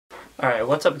Alright,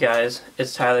 what's up guys?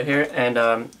 It's Tyler here, and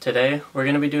today we're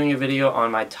going to be doing a video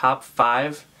on my top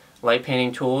 5 light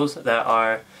painting tools that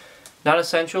are not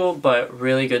essential but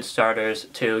really good starters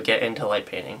to get into light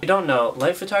painting. If you don't know,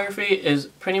 light photography is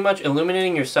pretty much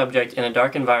illuminating your subject in a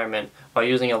dark environment while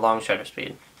using a long shutter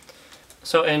speed.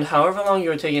 So in however long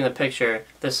you are taking the picture,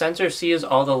 the sensor sees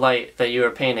all the light that you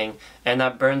are painting and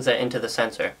that burns that into the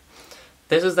sensor.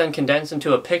 This is then condensed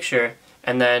into a picture,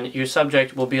 and then your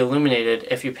subject will be illuminated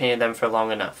if you painted them for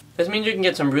long enough. This means you can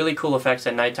get some really cool effects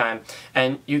at nighttime,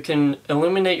 and you can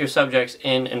illuminate your subjects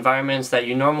in environments that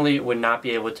you normally would not be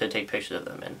able to take pictures of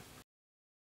them in.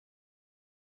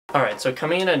 Alright, so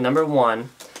coming in at number 1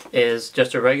 is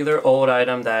just a regular old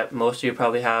item that most of you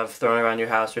probably have thrown around your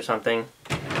house or something.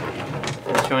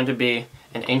 It's going to be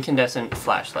an incandescent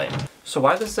flashlight. So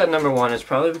why this is at number 1 is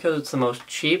probably because it's the most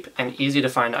cheap and easy to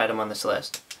find item on this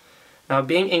list. Now,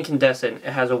 being incandescent,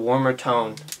 it has a warmer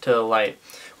tone to the light,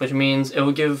 which means it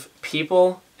will give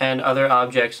people and other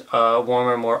objects a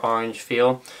warmer, more orange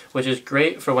feel, which is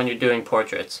great for when you're doing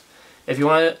portraits. If you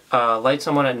want to light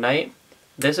someone at night,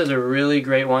 this is a really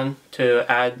great one to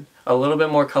add a little bit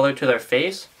more color to their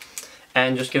face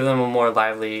and just give them a more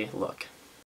lively look.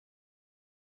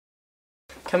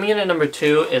 Coming in at number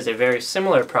 2 is a very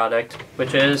similar product,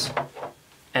 which is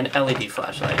an LED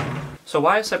flashlight. So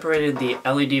why I separated the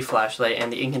LED flashlight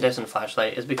and the incandescent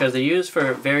flashlight is because they're used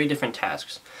for very different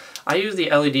tasks. I use the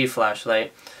LED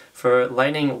flashlight for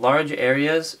lighting large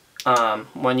areas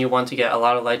when you want to get a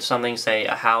lot of light to something, say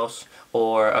a house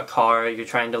or a car you're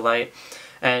trying to light,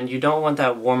 and you don't want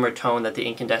that warmer tone that the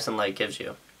incandescent light gives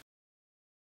you.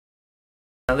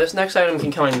 Now this next item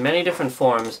can come in many different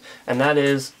forms, and that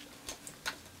is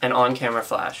an on-camera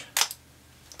flash.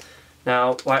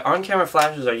 Now, why on-camera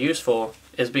flashes are useful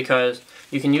is because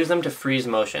you can use them to freeze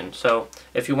motion. So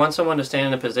if you want someone to stand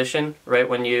in a position right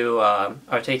when you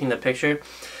are taking the picture,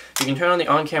 you can turn on the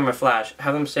on-camera flash,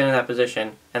 have them stand in that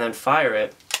position, and then fire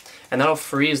it, and that'll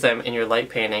freeze them in your light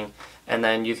painting, and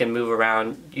then you can move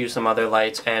around, use some other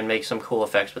lights, and make some cool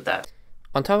effects with that.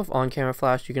 On top of on-camera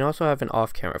flash, you can also have an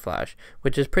off-camera flash,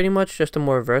 which is pretty much just a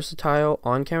more versatile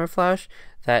on-camera flash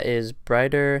that is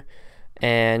brighter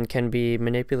and can be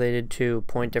manipulated to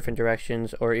point different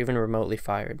directions or even remotely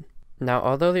fired. Now,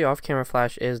 although the off-camera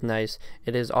flash is nice,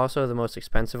 it is also the most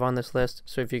expensive on this list,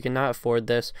 so if you cannot afford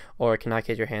this or cannot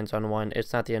get your hands on one,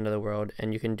 it's not the end of the world,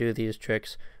 and you can do these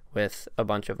tricks with a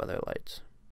bunch of other lights.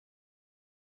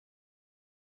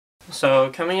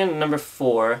 So coming in at number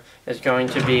 4 is going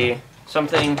to be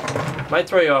something might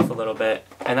throw you off a little bit,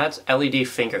 and that's LED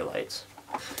finger lights.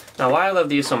 Now why I love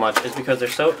these so much is because they're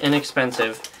so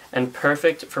inexpensive and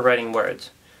perfect for writing words.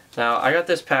 Now I got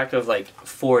this pack of like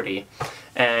 40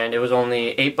 and it was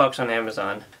only $8 on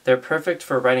Amazon. They're perfect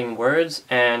for writing words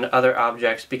and other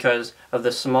objects because of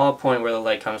the small point where the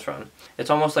light comes from. It's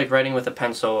almost like writing with a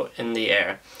pencil in the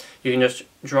air. You can just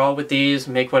draw with these,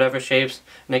 make whatever shapes,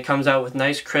 and it comes out with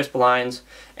nice crisp lines,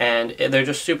 and they're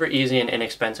just super easy and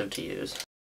inexpensive to use.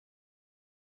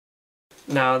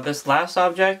 Now this last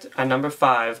object, at number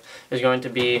 5, is going to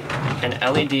be an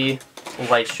LED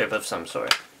light strip of some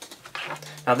sort.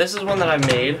 Now this is one that I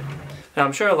made. Now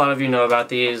I'm sure a lot of you know about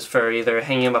these for either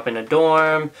hanging them up in a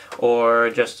dorm or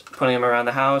just putting them around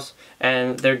the house,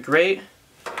 and they're great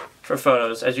for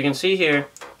photos. As you can see here,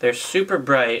 they're super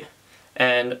bright,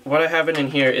 and what I have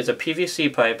in here is a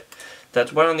PVC pipe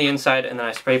that's wet on the inside, and then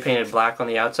I spray painted black on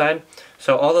the outside,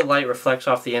 so all the light reflects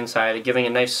off the inside, giving a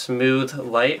nice smooth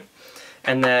light.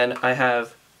 And then I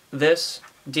have this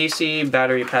DC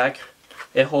battery pack.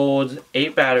 It holds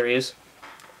 8 batteries,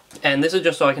 and this is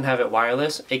just so I can have it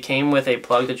wireless. It came with a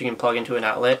plug that you can plug into an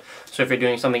outlet, so if you're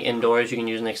doing something indoors you can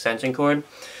use an extension cord.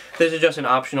 This is just an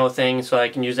optional thing so I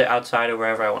can use it outside or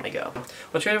wherever I want to go.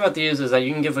 What's great about these is that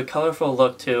you can give a colorful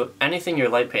look to anything you're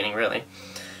light painting, really.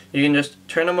 You can just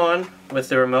turn them on with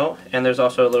the remote, and there's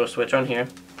also a little switch on here.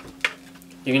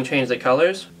 You can change the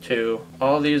colors to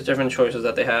all these different choices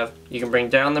that they have. You can bring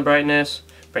down the brightness,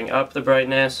 bring up the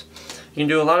brightness. You can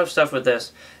do a lot of stuff with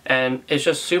this, and it's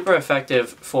just super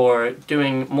effective for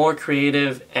doing more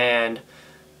creative and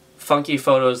funky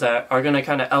photos that are going to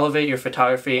kind of elevate your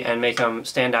photography and make them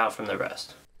stand out from the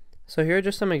rest. So here are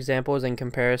just some examples and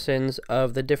comparisons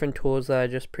of the different tools that I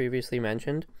just previously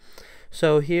mentioned.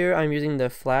 So here I'm using the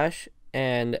flash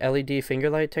and LED finger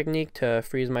light technique to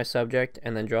freeze my subject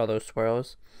and then draw those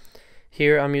swirls.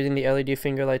 Here I'm using the LED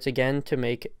finger lights again to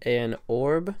make an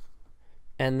orb,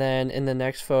 and then in the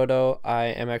next photo I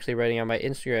am actually writing on my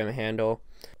Instagram handle,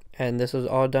 and this was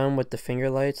all done with the finger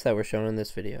lights that were shown in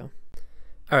this video.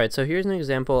 Alright, so here's an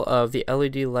example of the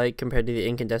LED light compared to the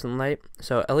incandescent light.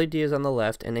 So LED is on the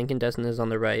left and incandescent is on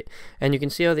the right. And you can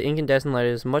see how the incandescent light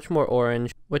is much more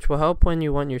orange, which will help when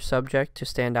you want your subject to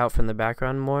stand out from the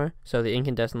background more. So the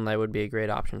incandescent light would be a great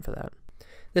option for that.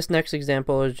 This next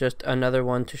example is just another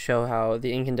one to show how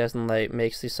the incandescent light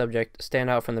makes the subject stand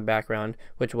out from the background,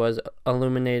 which was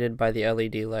illuminated by the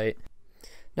LED light.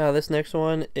 Now this next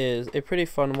one is a pretty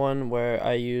fun one where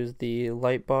I use the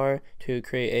light bar to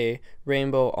create a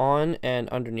rainbow on and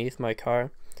underneath my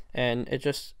car, and it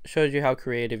just shows you how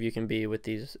creative you can be with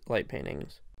these light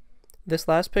paintings. This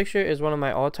last picture is one of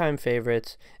my all-time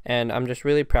favorites, and I'm just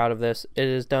really proud of this. It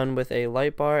is done with a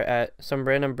light bar at some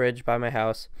random bridge by my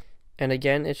house, and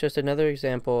again it's just another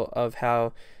example of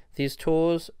how these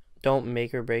tools don't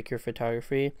make or break your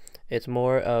photography. It's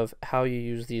more of how you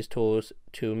use these tools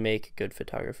to make good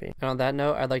photography. And on that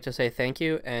note, I'd like to say thank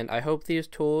you, and I hope these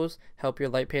tools help your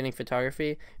light painting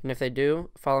photography, and if they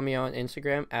do, follow me on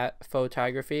Instagram at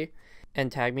photography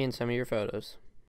and tag me in some of your photos.